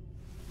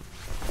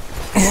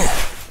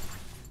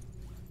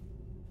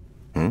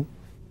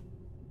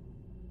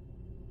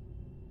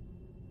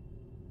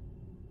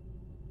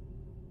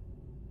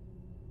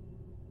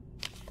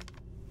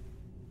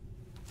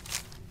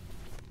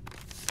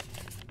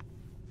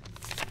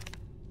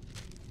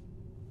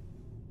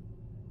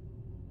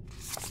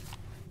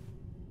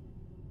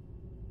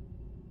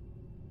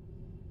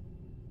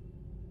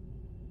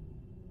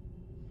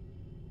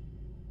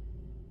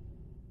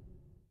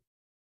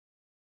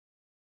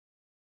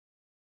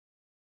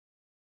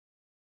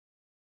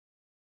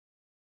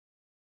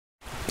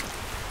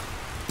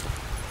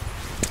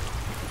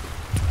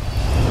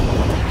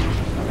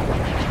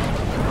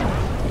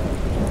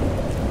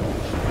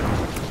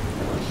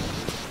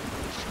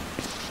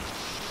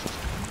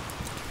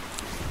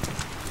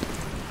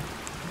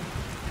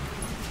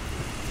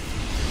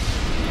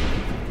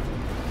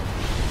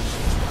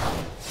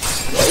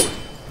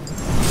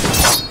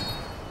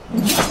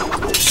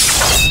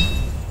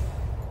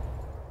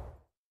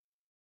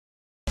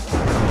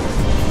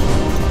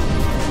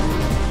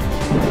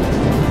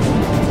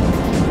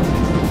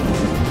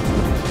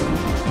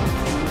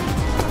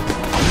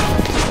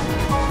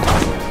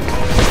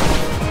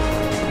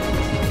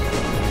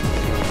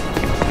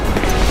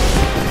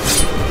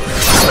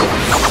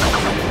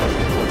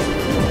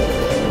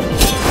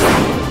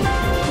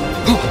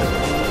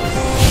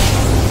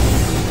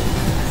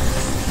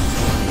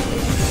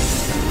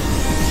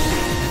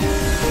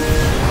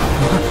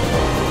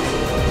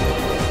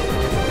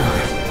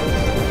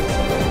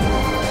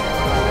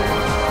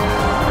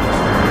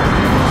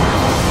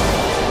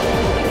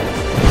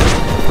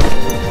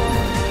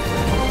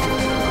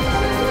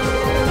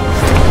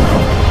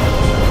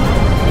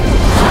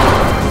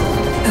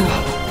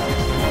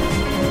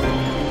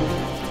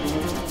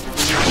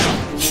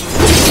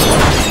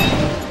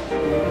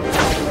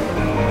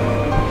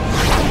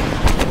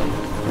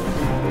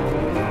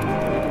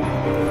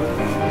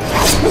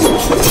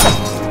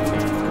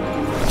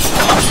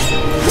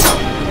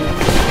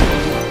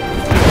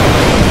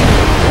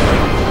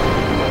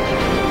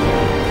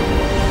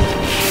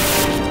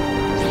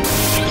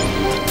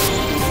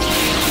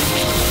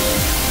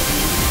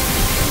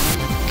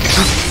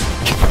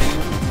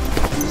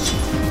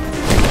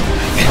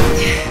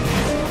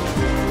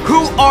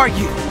 are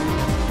you?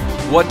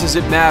 What does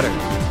it matter?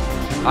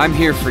 I'm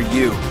here for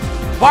you.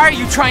 Why are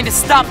you trying to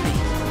stop me?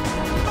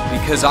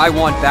 Because I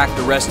want back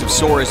the rest of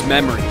Sora's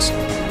memories.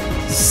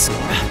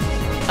 Sora?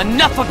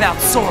 Enough about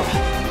Sora!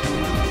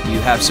 You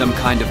have some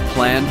kind of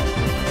plan?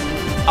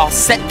 I'll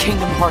set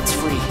Kingdom Hearts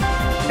free.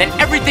 Then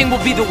everything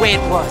will be the way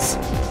it was.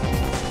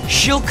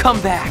 She'll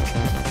come back.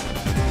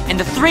 And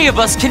the three of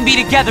us can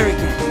be together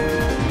again.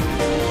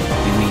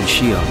 You mean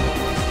Xion?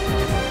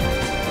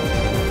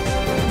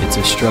 It's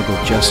a struggle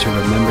just to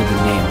remember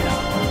the name now.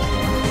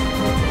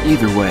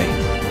 Either way,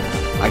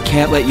 I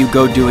can't let you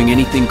go doing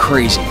anything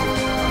crazy.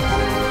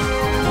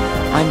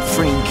 I'm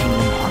freeing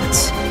Kingdom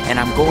Hearts, and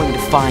I'm going to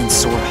find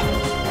Sora.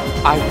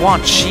 I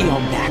want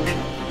Xion back.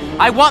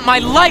 I want my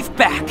life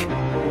back!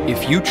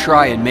 If you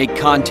try and make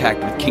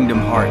contact with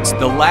Kingdom Hearts,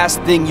 the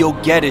last thing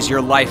you'll get is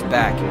your life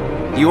back.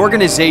 The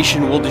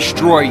organization will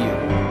destroy you.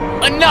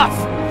 Enough!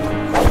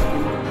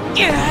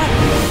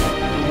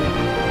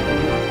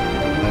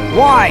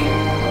 Why?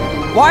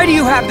 Why do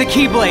you have the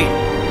Keyblade?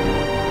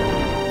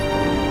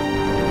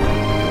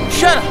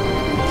 Shut up!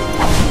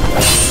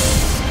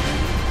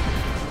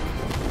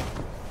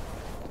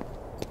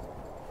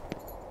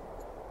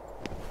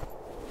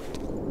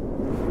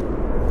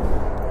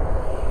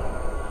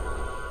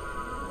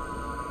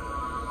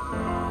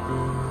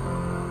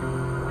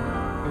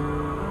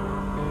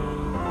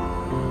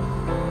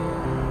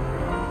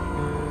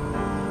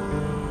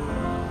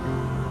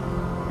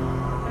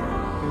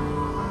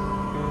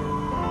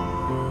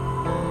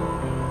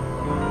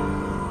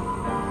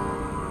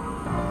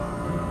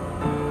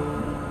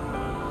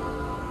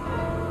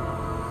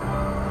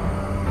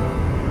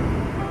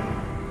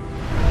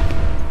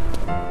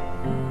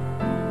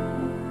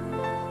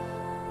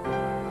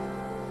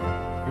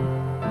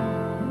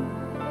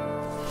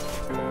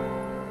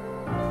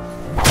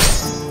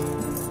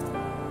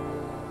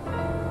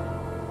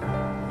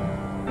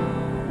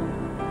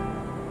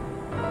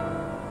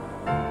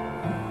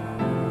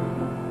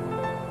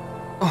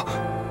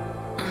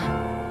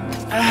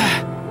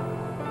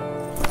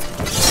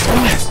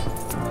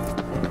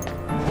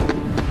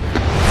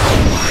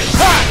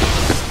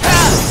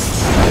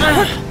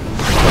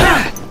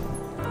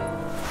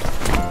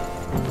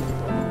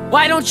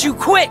 Why don't you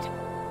quit?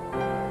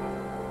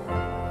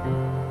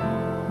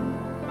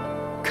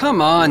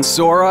 Come on,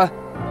 Sora.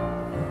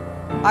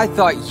 I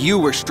thought you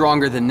were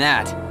stronger than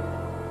that.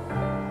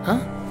 Huh?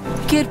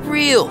 Get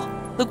real.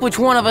 Look which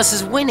one of us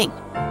is winning.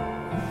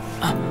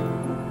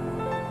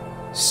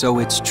 So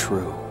it's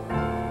true.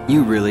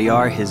 You really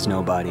are his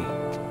nobody.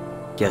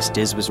 Guess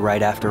Diz was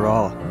right after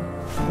all.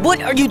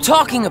 What are you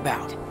talking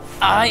about?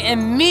 I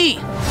am me.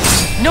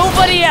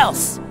 Nobody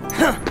else.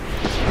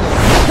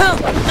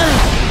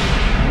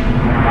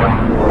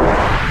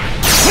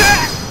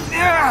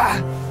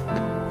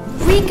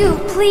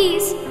 Riku,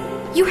 please!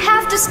 You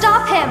have to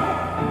stop him!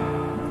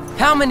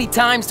 How many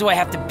times do I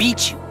have to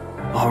beat you?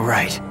 All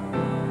right.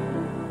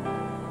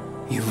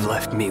 You've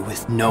left me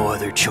with no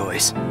other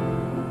choice.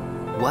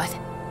 What?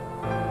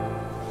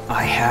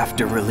 I have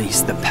to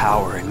release the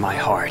power in my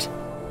heart.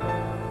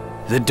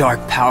 The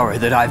dark power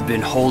that I've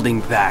been holding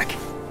back.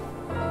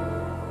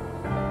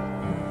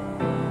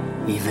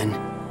 Even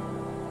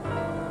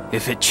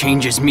if it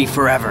changes me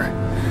forever.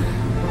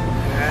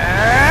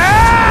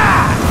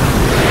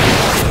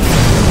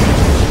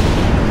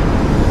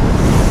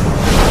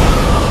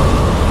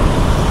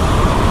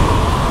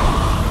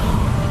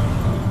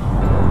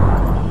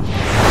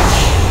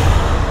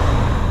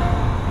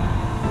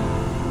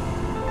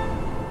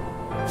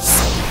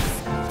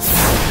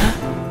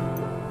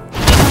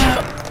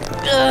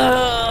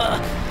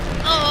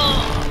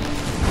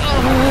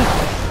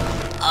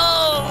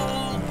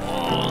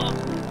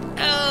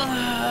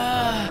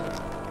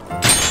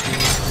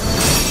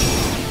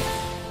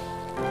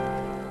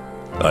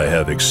 I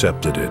have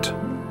accepted it.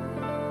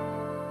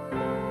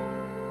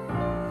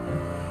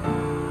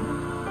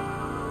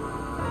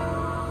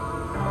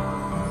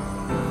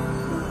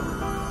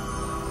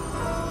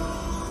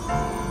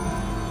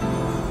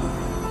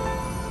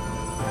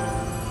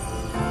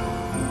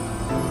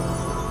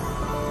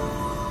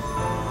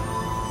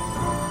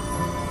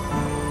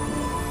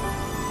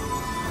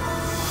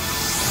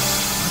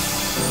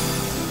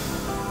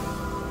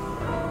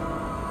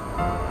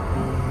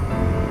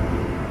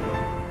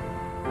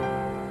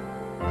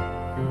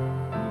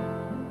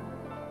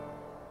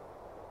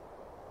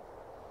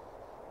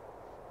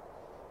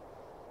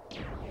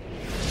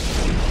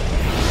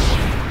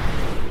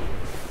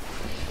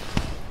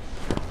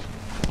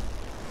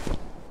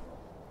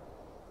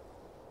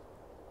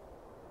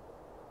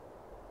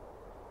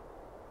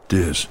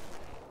 Diz,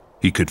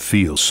 he could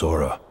feel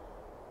Sora.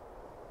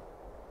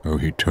 Oh,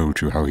 he told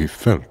you how he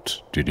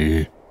felt, did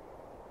he?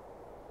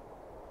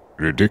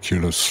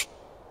 Ridiculous.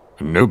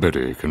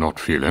 Nobody cannot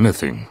feel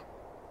anything.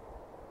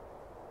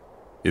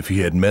 If he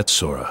had met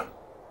Sora,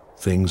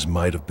 things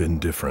might have been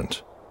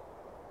different.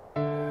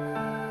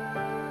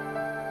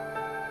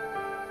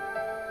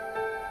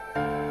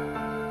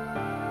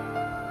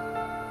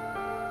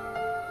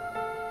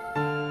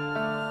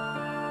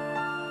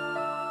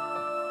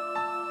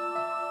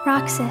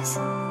 Roxas,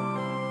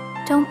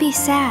 don't be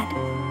sad.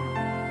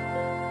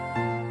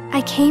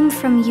 I came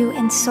from you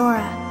and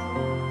Sora.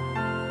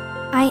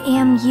 I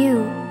am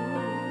you,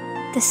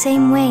 the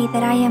same way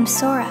that I am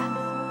Sora.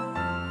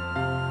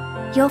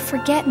 You'll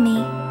forget me,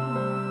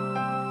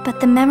 but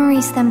the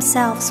memories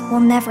themselves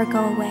will never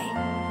go away.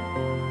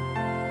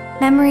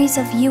 Memories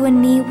of you and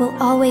me will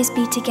always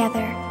be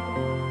together,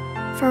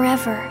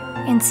 forever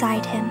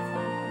inside him.